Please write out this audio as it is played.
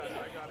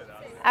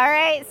All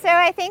right, so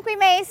I think we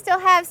may still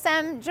have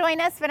some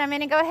join us, but I'm going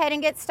to go ahead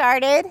and get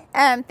started.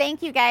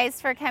 Thank you guys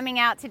for coming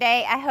out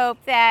today. I hope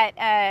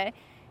that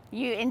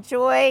you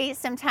enjoy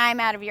some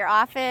time out of your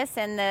office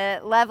and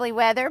the lovely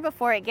weather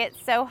before it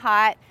gets so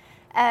hot.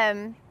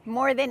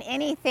 More than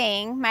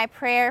anything, my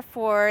prayer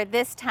for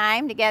this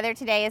time together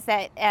today is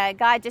that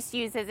God just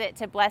uses it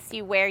to bless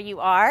you where you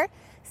are.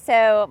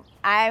 So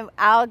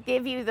I'll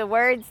give you the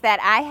words that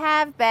I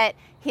have, but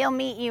He'll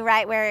meet you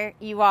right where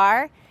you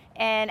are.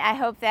 And I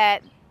hope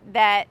that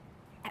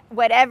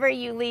whatever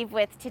you leave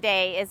with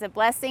today is a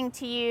blessing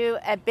to you,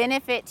 a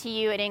benefit to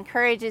you, it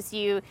encourages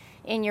you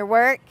in your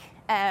work,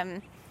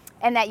 and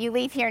that you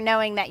leave here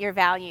knowing that you're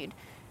valued.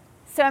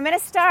 So I'm going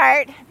to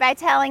start by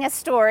telling a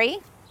story.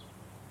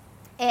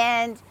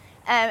 And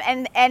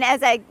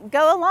as I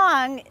go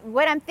along,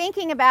 what I'm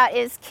thinking about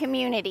is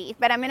community.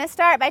 But I'm going to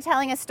start by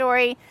telling a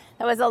story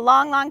that was a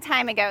long, long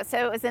time ago.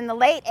 So it was in the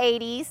late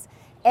 80s,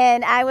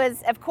 and I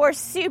was, of course,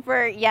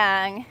 super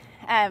young.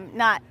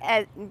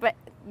 But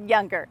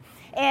younger.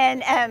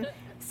 And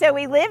so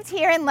we lived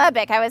here in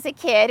Lubbock. I was a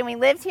kid, and we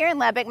lived here in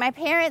Lubbock. My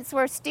parents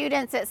were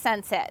students at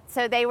Sunset.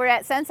 So they were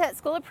at Sunset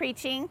School of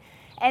Preaching.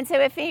 And so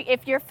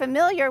if you're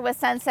familiar with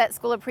Sunset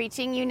School of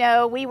Preaching, you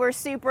know we were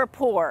super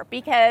poor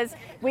because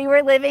we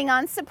were living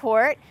on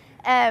support.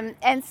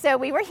 And so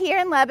we were here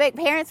in Lubbock.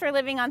 Parents were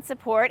living on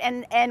support.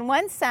 And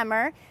one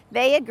summer,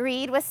 they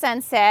agreed with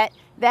Sunset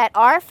that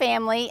our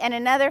family and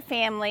another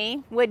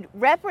family would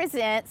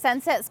represent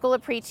Sunset School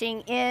of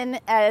Preaching in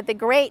the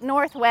Great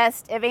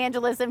Northwest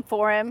Evangelism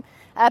Forum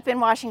up in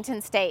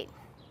Washington State.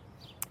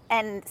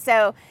 And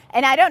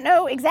I don't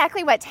know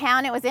exactly what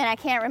town it was in. I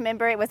can't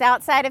remember. It was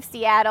outside of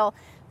Seattle,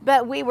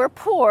 but we were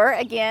poor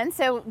again.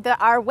 So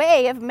our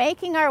way of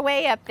making our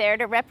way up there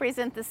to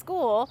represent the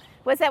school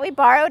was that we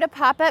borrowed a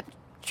pop-up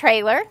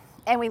trailer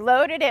and we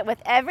loaded it with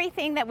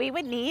everything that we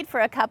would need for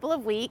a couple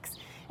of weeks.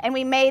 And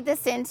we made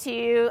this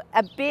into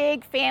a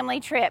big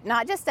family trip,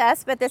 not just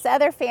us, but this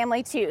other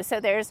family too. So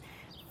there's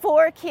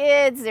 4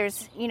 kids,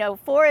 there's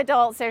 4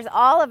 adults, there's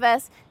all of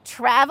us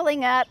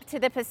traveling up to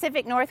the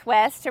Pacific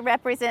Northwest to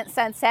represent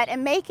Sunset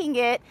and making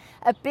it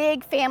a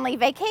big family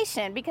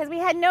vacation because we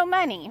had no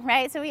money,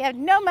 right? So we had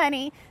no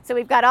money, so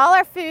we've got all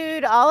our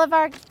food, all of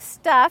our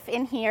stuff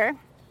in here.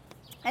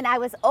 And I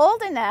was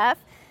old enough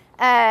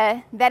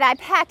that I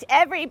packed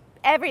every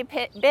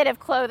bit of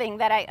clothing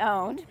that I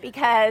owned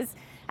because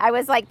I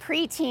was like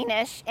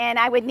pre-teenish and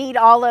I would need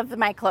all of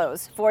my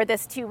clothes for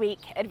this 2-week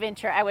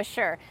adventure, I was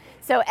sure.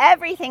 So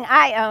everything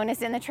I own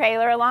is in the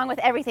trailer along with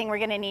everything we're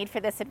going to need for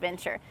this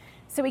adventure.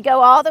 So we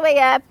go all the way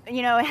up,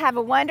 have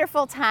a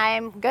wonderful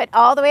time, get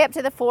all the way up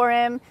to the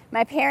forum.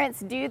 My parents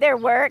do their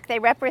work, they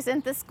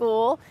represent the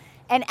school.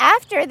 And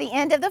after the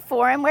end of the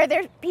forum, where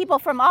there's people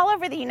from all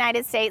over the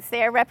United States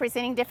there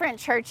representing different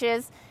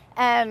churches,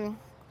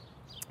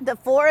 the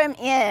forum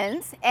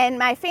ends, and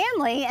my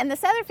family and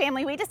this other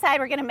family, we decide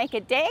we're going to make a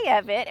day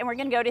of it, and we're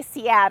going to go to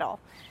Seattle.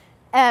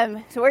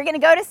 So we're going to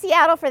go to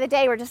Seattle for the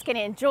day. We're just going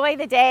to enjoy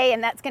the day,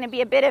 and that's going to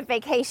be a bit of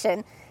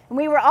vacation. And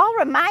we were all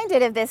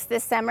reminded of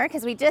this summer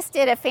because we just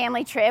did a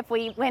family trip.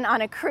 We went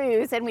on a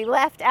cruise, and we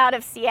left out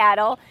of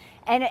Seattle.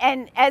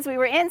 And as we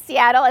were in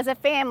Seattle as a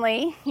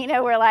family,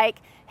 we're like,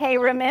 hey,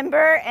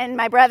 remember? And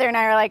my brother and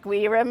I are like,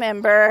 we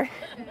remember.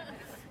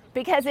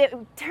 Because it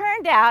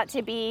turned out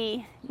to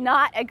be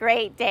not a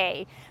great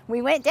day.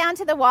 We went down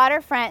to the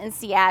waterfront in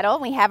Seattle.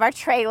 We have our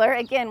trailer,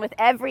 again, with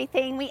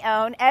everything we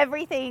own,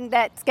 everything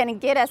that's going to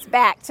get us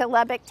back to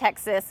Lubbock,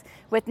 Texas,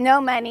 with no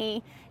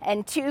money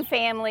and 2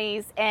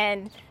 families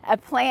and a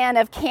plan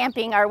of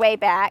camping our way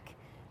back.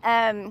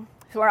 So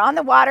we're on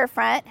the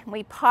waterfront.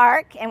 We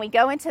park and we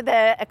go into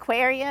the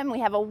aquarium.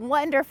 We have a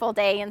wonderful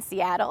day in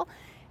Seattle.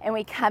 And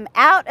we come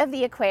out of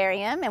the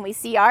aquarium and we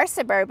see our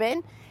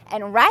Suburban.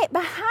 And right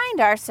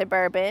behind our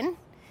Suburban,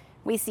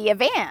 we see a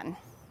van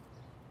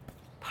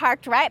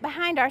parked right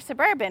behind our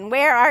Suburban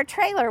where our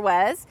trailer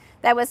was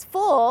that was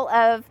full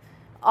of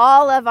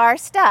all of our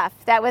stuff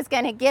that was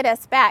going to get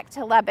us back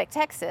to Lubbock,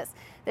 Texas.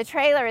 The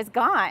trailer is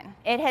gone.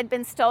 It had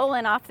been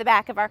stolen off the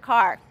back of our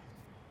car.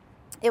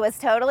 It was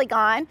totally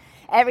gone.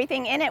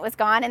 Everything in it was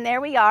gone. And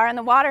there we are on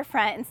the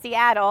waterfront in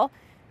Seattle,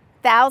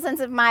 thousands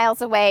of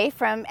miles away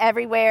from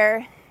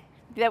everywhere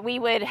that we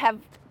would have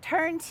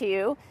turned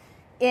to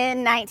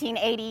in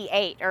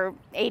 1988 or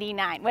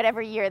 89,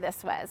 whatever year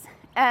this was.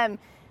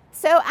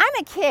 So I'm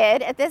a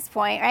kid at this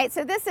point, right?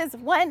 So this is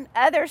one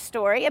other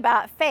story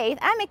about faith.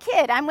 I'm a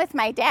kid. I'm with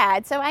my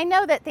dad. So I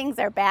know that things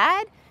are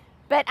bad,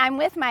 but I'm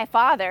with my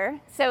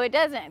father. So it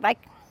doesn't,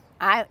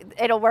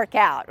 it'll work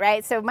out,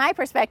 right? So my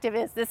perspective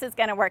is this is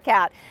going to work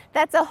out.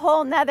 That's a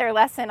whole nother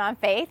lesson on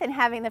faith and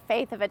having the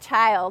faith of a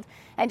child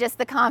and just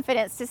the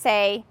confidence to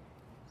say,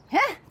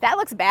 that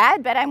looks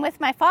bad, but I'm with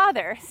my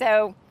father.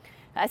 So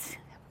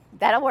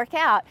that'll work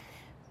out.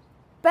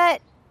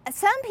 But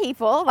some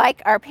people,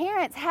 like our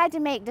parents, had to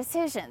make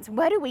decisions.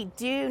 What do we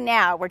do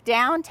now? We're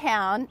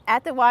downtown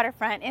at the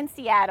waterfront in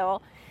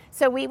Seattle.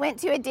 So we went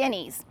to a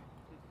Denny's.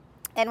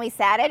 And we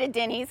sat at a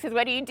Denny's, because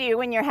what do you do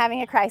when you're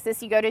having a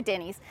crisis? You go to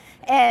Denny's.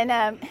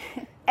 And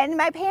And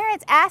my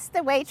parents asked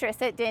the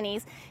waitress at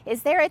Denny's,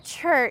 is there a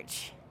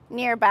church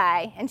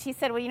nearby? And she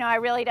said, well, I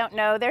really don't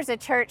know. There's a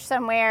church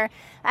somewhere.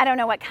 I don't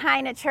know what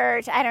kind of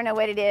church. I don't know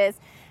what it is.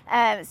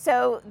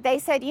 So they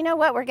said, you know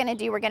what we're going to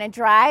do? We're going to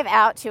drive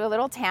out to a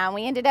little town.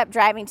 We ended up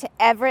driving to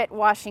Everett,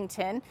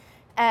 Washington.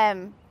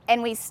 And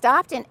we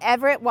stopped in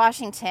Everett,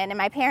 Washington. And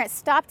my parents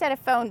stopped at a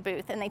phone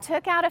booth. And they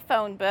took out a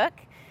phone book.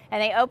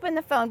 And they opened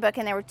the phone book.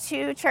 And there were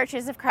 2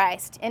 Churches of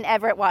Christ in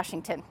Everett,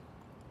 Washington.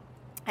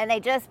 And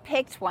they just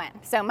picked one.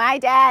 So my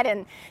dad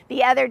and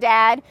the other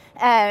dad,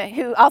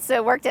 who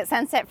also worked at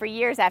Sunset for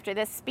years after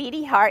this,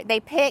 Speedy Hart, they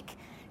pick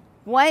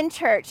one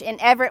church in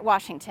Everett,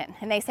 Washington.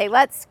 And they say,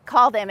 let's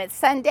call them. It's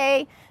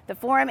Sunday. The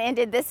forum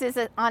ended. This is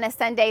on a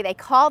Sunday. They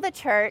call the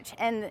church,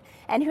 and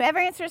whoever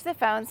answers the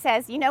phone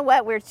says, you know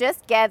what, we're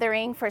just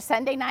gathering for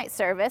Sunday night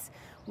service.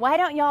 Why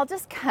don't y'all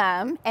just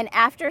come, and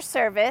after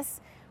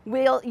service,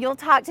 you'll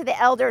talk to the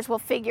elders. We'll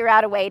figure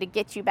out a way to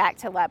get you back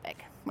to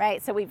Lubbock.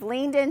 Right? So we've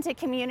leaned into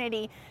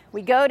community.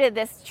 We go to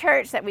this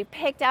church that we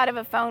picked out of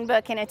a phone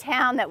book in a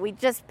town that we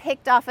just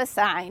picked off a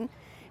sign.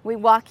 We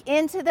walk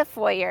into the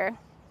foyer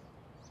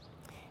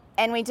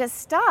and we just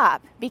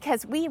stop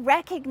because we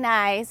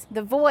recognize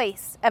the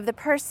voice of the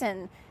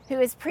person who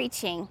is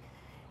preaching.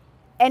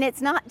 And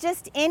it's not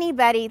just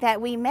anybody that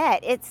we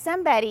met. It's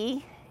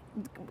somebody,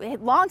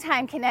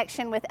 long-time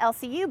connection with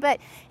LCU, but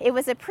it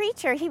was a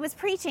preacher. He was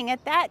preaching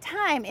at that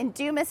time in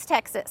Dumas,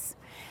 Texas.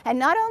 And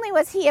not only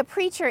was he a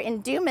preacher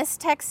in Dumas,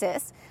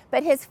 Texas,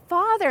 but his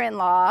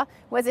father-in-law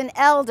was an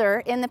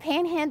elder in the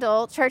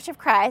Panhandle Church of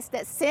Christ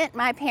that sent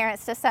my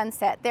parents to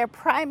Sunset, their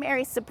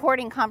primary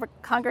supporting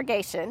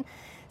congregation.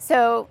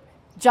 So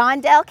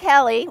John Dell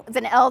Kelly was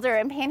an elder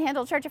in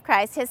Panhandle Church of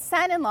Christ. His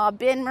son-in-law,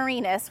 Ben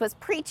Marinas, was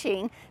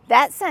preaching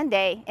that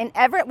Sunday in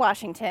Everett,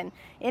 Washington,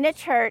 in a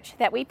church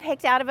that we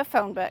picked out of a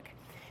phone book.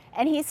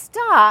 And he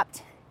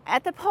stopped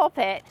at the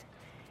pulpit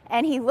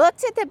and he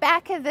looked at the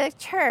back of the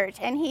church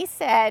and he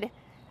said,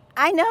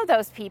 I know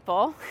those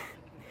people,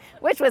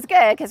 which was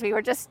good because we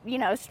were just,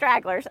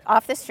 stragglers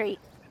off the street.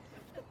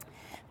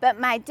 But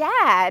my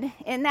dad,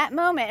 in that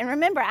moment, and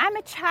remember, I'm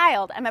a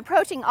child. I'm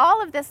approaching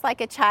all of this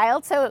like a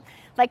child. So,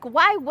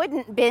 why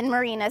wouldn't Ben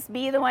Marinas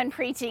be the one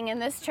preaching in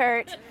this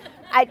church?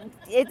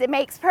 It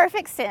makes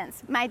perfect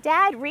sense. My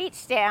dad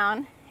reached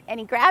down and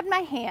he grabbed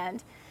my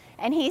hand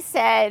and he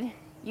said,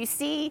 you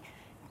see,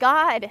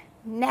 God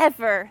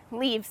never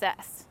leaves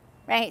us.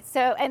 Right?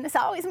 So, and this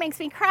always makes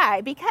me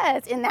cry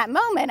because in that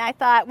moment I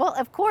thought, well,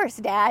 of course,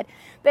 Dad,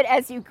 but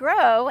as you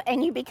grow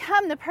and you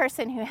become the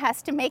person who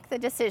has to make the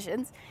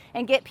decisions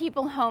and get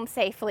people home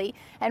safely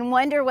and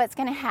wonder what's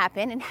going to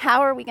happen and how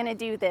are we going to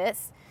do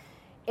this,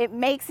 it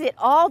makes it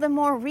all the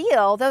more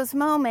real, those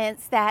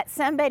moments that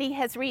somebody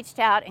has reached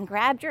out and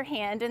grabbed your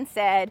hand and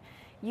said,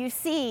 you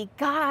see,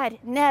 God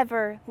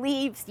never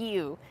leaves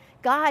you.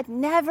 God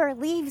never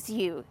leaves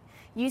you.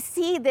 You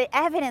see the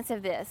evidence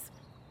of this.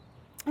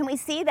 And we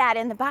see that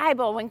in the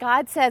Bible when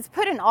God says,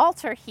 put an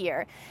altar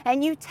here,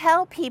 and you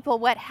tell people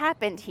what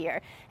happened here,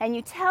 and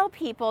you tell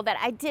people that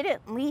I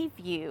didn't leave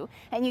you,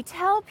 and you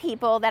tell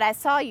people that I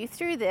saw you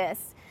through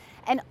this.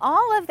 And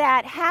all of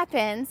that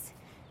happens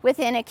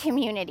within a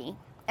community.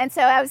 And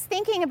so I was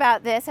thinking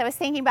about this. I was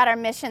thinking about our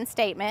mission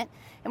statement,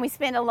 and we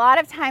spend a lot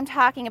of time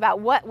talking about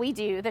what we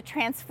do, the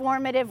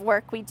transformative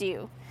work we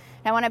do.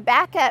 And I want to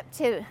back up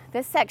to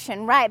this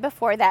section right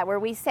before that where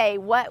we say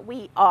what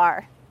we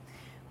are.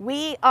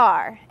 We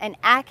are an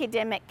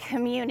academic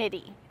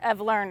community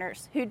of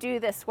learners who do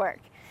this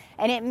work.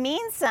 And it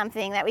means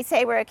something that we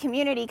say we're a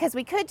community because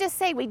we could just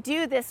say we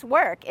do this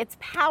work. It's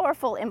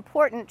powerful,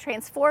 important,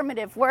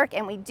 transformative work,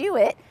 and we do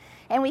it.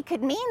 And we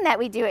could mean that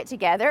we do it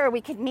together, or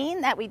we could mean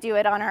that we do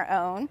it on our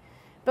own.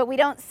 But we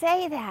don't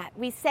say that.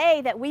 We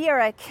say that we are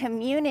a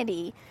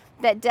community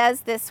that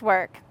does this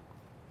work.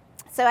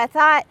 So I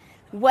thought,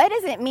 what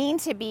does it mean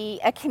to be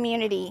a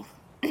community?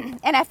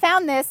 And I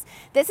found this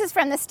is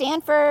from the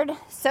Stanford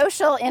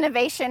Social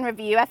Innovation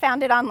Review. I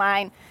found it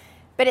online,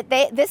 but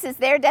this is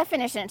their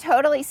definition, a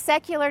totally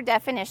secular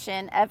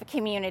definition of a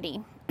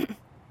community.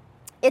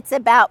 It's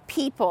about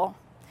people.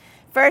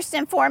 First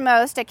and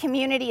foremost, a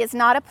community is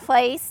not a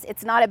place,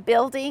 it's not a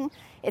building,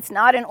 it's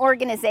not an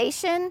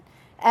organization.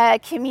 A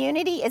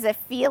community is a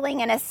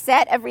feeling and a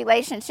set of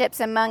relationships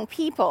among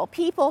people.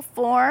 People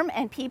form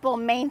and people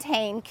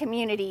maintain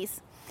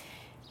communities.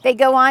 They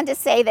go on to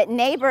say that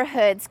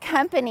neighborhoods,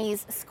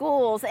 companies,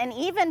 schools, and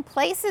even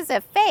places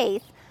of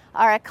faith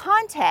are a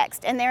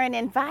context and they're an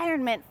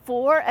environment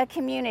for a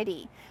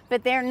community,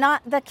 but they're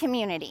not the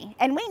community.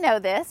 And we know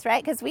this,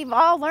 right? Because we've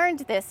all learned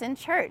this in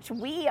church.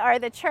 We are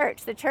the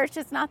church. The church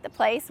is not the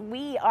place.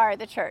 We are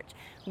the church.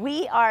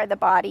 We are the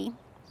body.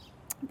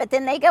 But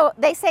then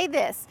they say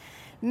this,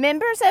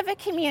 members of a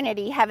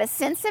community have a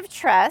sense of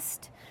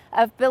trust,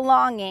 of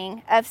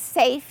belonging, of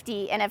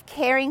safety, and of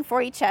caring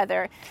for each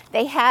other.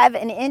 They have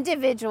an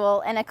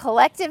individual and a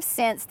collective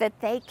sense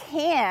that they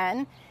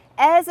can,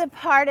 as a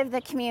part of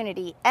the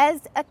community,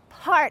 as a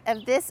part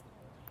of this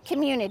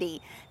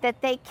community,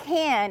 that they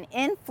can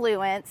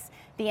influence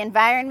the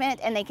environment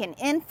and they can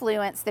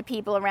influence the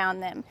people around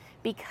them.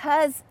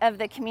 because of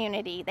the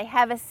community. They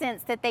have a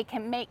sense that they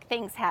can make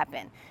things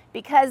happen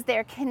because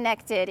they're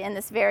connected in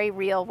this very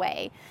real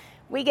way.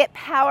 We get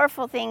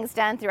powerful things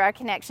done through our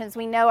connections.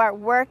 We know our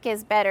work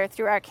is better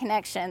through our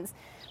connections.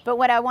 But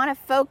what I want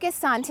to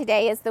focus on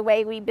today is the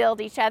way we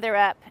build each other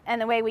up and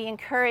the way we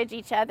encourage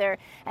each other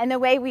and the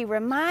way we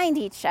remind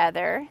each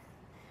other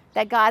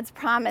that God's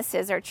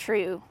promises are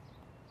true.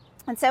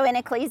 And so in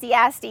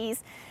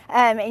Ecclesiastes,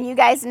 and you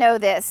guys know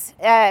this,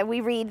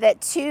 we read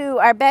that two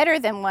are better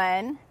than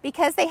one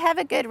because they have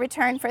a good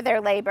return for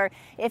their labor.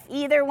 If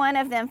either one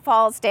of them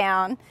falls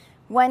down,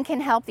 one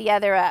can help the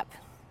other up.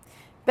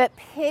 But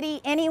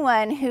pity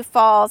anyone who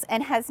falls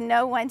and has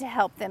no one to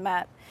help them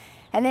up.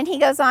 And then he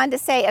goes on to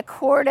say, a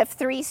cord of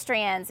 3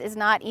 strands is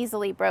not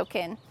easily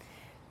broken.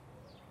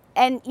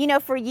 And, you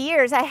know, for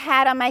years I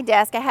had on my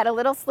desk, I had a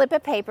little slip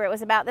of paper. It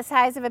was about the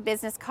size of a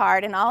business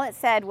card. And all it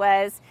said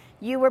was,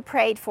 you were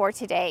prayed for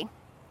today.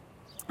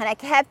 And I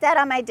kept that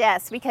on my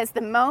desk because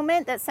the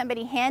moment that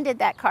somebody handed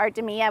that card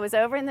to me, I was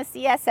over in the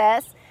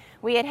CSS.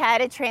 We had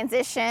had a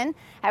transition.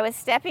 I was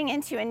stepping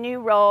into a new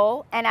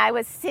role. And I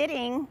was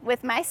sitting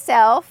with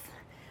myself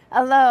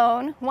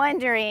alone,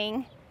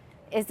 wondering,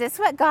 is this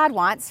what God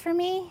wants for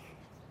me?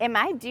 Am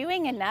I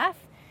doing enough?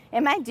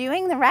 Am I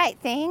doing the right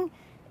thing?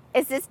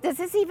 Does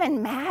this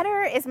even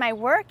matter? Is my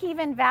work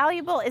even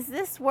valuable? Is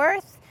this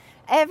worth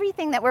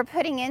everything that we're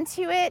putting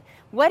into it?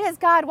 What does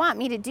God want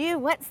me to do?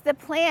 What's the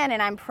plan?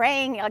 And I'm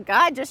praying,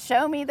 God, just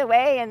show me the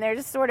way. And there's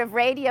just sort of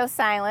radio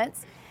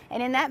silence.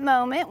 And in that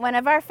moment, one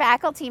of our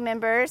faculty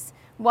members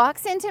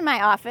walks into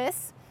my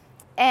office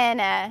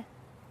and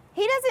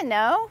he doesn't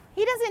know.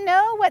 He doesn't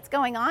know what's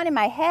going on in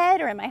my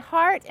head or in my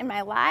heart, in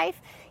my life.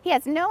 He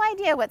has no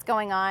idea what's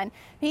going on.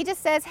 He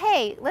just says,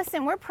 hey,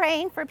 listen, we're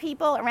praying for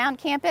people around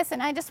campus,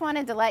 and I just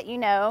wanted to let you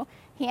know.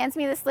 He hands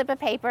me the slip of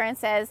paper and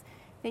says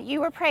that you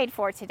were prayed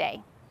for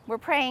today. We're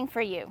praying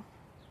for you.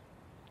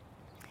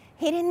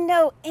 He didn't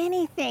know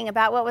anything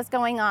about what was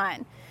going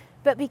on.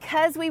 But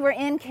because we were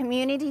in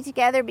community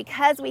together,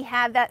 because we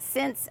have that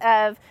sense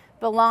of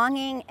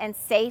belonging and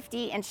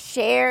safety and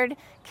shared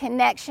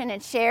connection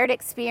and shared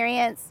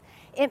experience,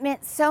 it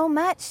meant so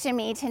much to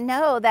me to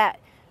know that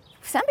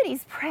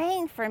somebody's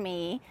praying for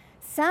me,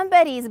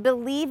 somebody's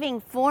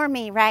believing for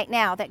me right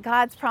now that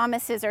God's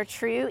promises are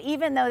true,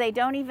 even though they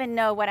don't even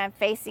know what I'm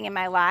facing in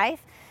my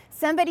life.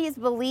 Somebody is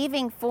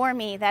believing for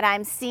me that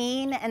I'm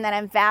seen and that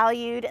I'm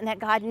valued and that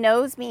God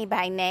knows me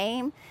by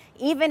name,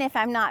 even if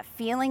I'm not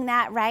feeling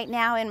that right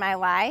now in my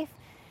life.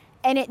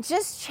 And it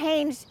just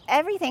changed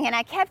everything. And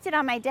I kept it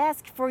on my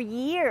desk for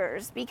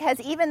years because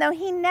even though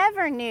he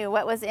never knew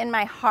what was in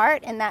my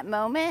heart in that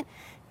moment,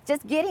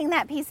 just getting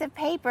that piece of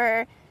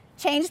paper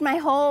changed my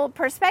whole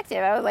perspective.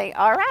 I was like,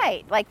 all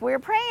right, like we're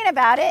praying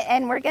about it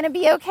and we're going to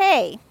be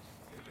okay.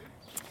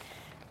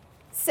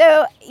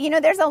 So, you know,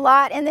 there's a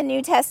lot in the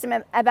New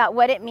Testament about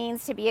what it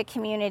means to be a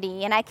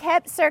community. And I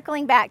kept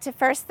circling back to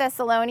 1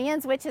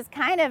 Thessalonians, which is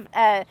kind of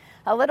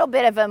a little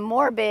bit of a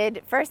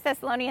morbid. 1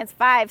 Thessalonians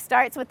 5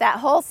 starts with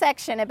that whole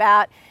section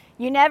about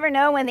you never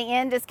know when the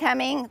end is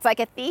coming. It's like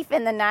a thief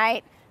in the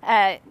night.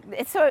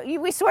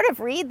 We sort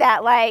of read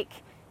that like,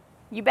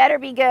 you better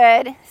be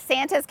good.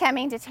 Santa's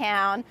coming to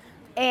town.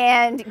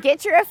 And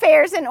get your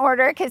affairs in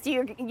order because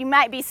you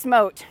might be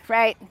smote,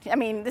 right? I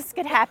mean, this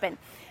could happen.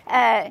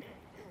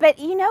 But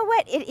you know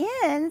what?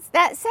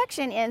 That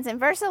section ends in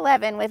verse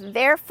 11 with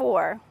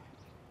therefore,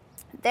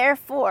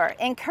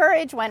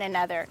 encourage one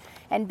another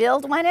and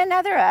build one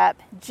another up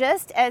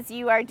just as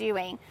you are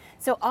doing.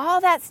 So all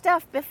that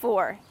stuff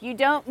before, you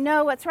don't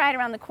know what's right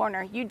around the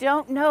corner. You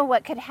don't know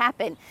what could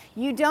happen.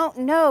 You don't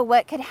know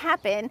what could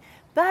happen,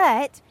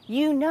 but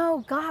you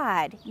know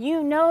God.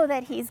 You know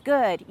that He's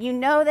good. You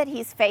know that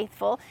He's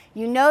faithful.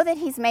 You know that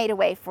He's made a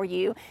way for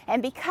you.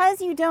 And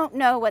because you don't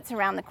know what's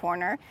around the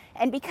corner,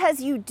 and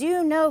because you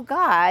do know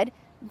God,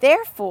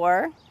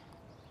 therefore,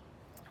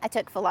 I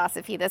took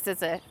philosophy. This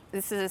is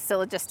a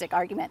syllogistic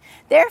argument.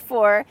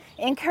 Therefore,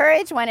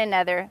 encourage one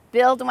another,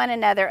 build one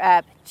another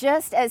up,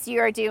 just as you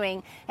are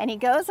doing. And he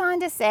goes on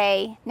to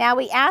say, now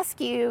we ask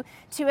you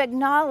to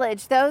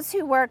acknowledge those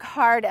who work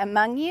hard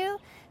among you,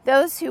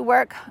 those who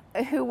work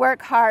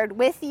hard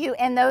with you,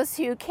 and those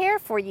who care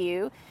for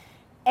you,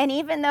 and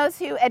even those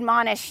who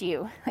admonish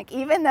you. Like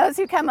even those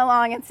who come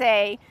along and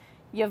say,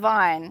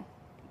 Yvonne,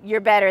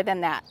 you're better than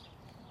that.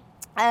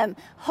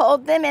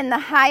 Hold them in the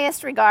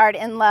highest regard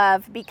and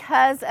love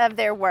because of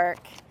their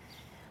work.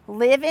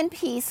 Live in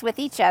peace with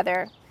each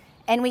other.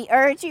 And we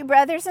urge you,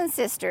 brothers and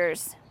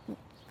sisters,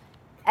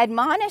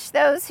 admonish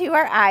those who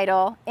are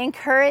idle,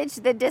 encourage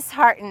the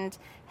disheartened,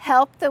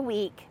 help the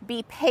weak,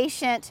 be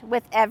patient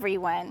with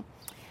everyone.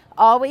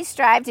 Always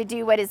strive to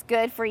do what is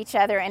good for each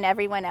other and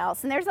everyone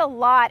else. And there's a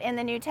lot in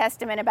the New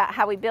Testament about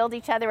how we build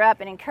each other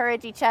up and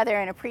encourage each other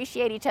and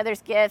appreciate each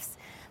other's gifts.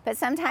 But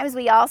sometimes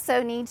we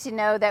also need to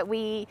know that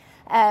we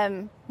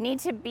need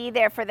to be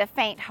there for the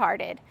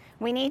faint-hearted.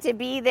 We need to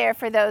be there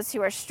for those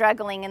who are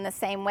struggling in the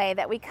same way,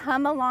 that we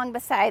come along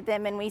beside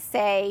them and we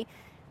say,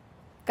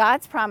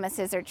 God's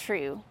promises are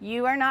true.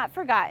 You are not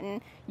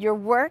forgotten. Your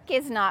work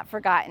is not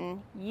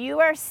forgotten. You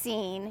are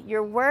seen.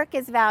 Your work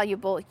is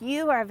valuable.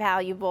 You are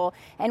valuable.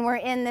 And we're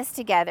in this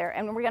together.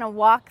 And we're going to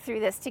walk through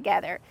this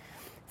together.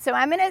 So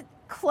I'm going to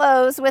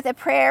close with a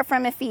prayer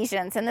from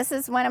Ephesians. And this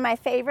is one of my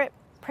favorite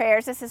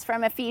prayers. This is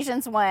from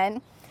Ephesians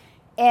 1.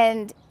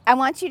 And I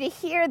want you to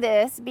hear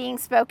this being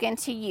spoken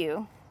to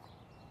you.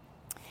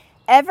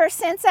 Ever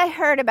since I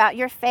heard about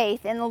your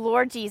faith in the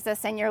Lord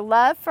Jesus and your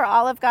love for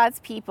all of God's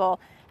people,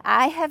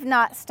 I have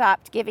not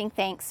stopped giving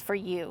thanks for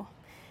you.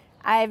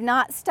 I have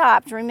not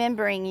stopped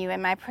remembering you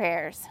in my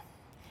prayers.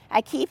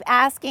 I keep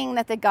asking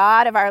that the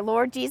God of our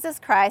Lord Jesus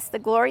Christ, the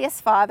glorious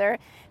Father,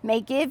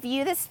 may give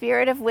you the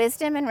spirit of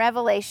wisdom and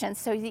revelation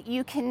so that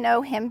you can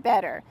know him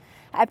better.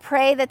 I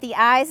pray that the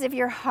eyes of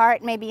your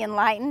heart may be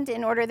enlightened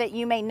in order that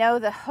you may know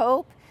the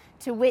hope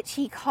to which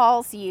he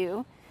calls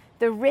you,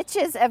 the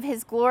riches of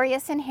his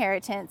glorious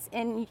inheritance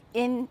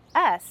in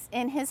us,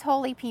 in his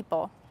holy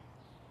people,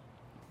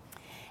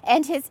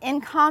 and his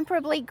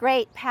incomparably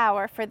great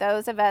power for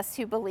those of us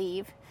who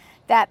believe.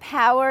 That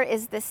power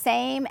is the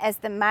same as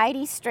the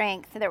mighty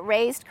strength that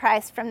raised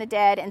Christ from the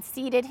dead and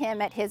seated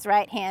him at his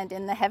right hand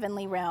in the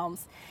heavenly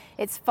realms.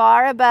 It's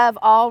far above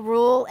all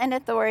rule and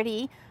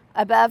authority,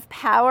 above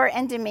power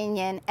and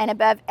dominion, and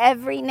above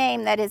every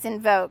name that is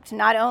invoked,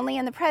 not only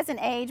in the present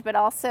age, but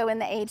also in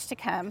the age to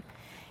come.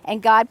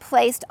 And God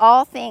placed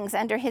all things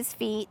under his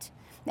feet,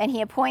 and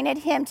he appointed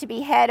him to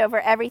be head over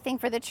everything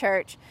for the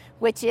church,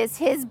 which is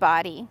his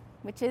body,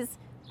 which is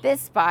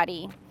this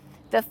body,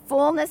 the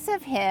fullness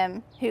of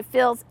him who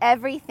fills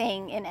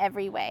everything in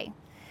every way.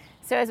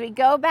 So as we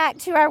go back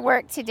to our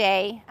work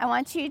today, I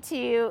want you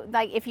to,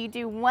 if you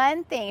do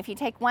one thing, if you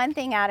take one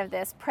thing out of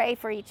this, pray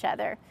for each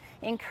other,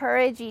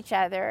 encourage each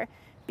other,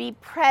 be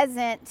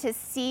present to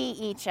see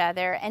each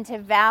other, and to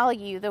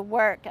value the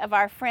work of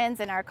our friends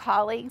and our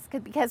colleagues,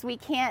 because we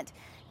can't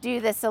do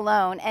this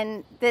alone.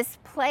 And this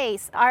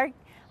place,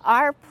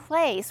 our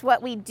place,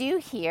 what we do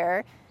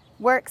here,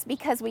 works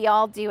because we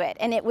all do it.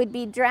 And it would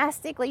be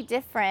drastically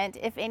different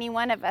if any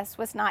one of us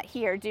was not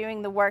here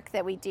doing the work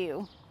that we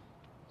do.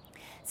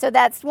 So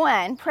that's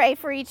one, pray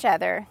for each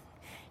other.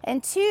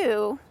 And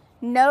two,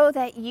 know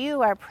that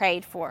you are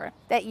prayed for,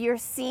 that you're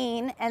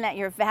seen and that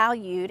you're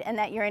valued and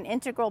that you're an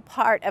integral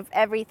part of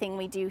everything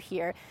we do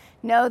here.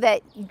 Know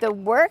that the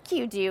work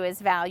you do is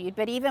valued,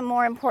 but even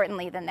more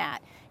importantly than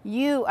that,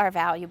 you are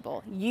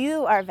valuable,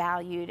 you are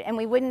valued, and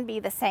we wouldn't be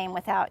the same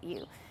without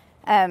you.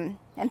 And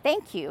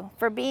thank you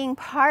for being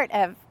part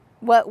of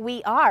what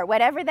we are,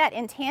 whatever that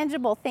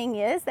intangible thing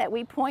is that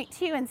we point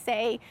to and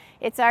say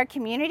it's our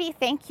community.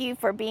 Thank you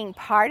for being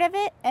part of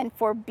it and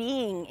for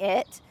being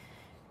it.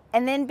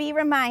 And then be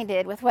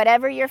reminded with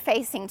whatever you're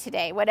facing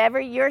today, whatever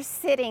you're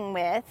sitting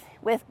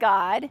with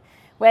God,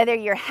 whether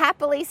you're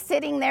happily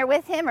sitting there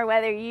with him or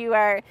whether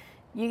you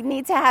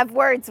need to have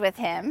words with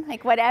him,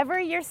 whatever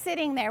you're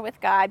sitting there with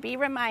God, be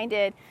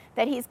reminded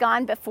that he's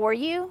gone before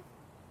you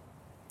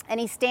and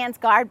he stands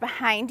guard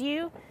behind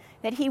you,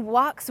 that he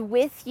walks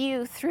with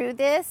you through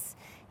this.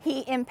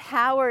 He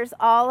empowers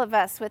all of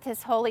us with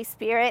his Holy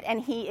Spirit,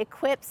 and he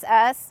equips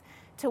us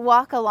to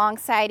walk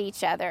alongside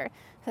each other.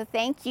 So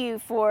thank you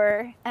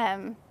for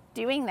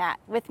doing that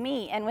with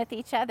me and with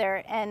each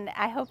other, and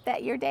I hope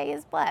that your day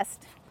is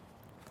blessed.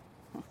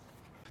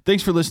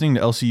 Thanks for listening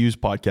to LCU's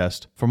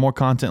podcast. For more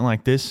content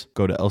like this,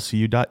 go to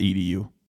lcu.edu.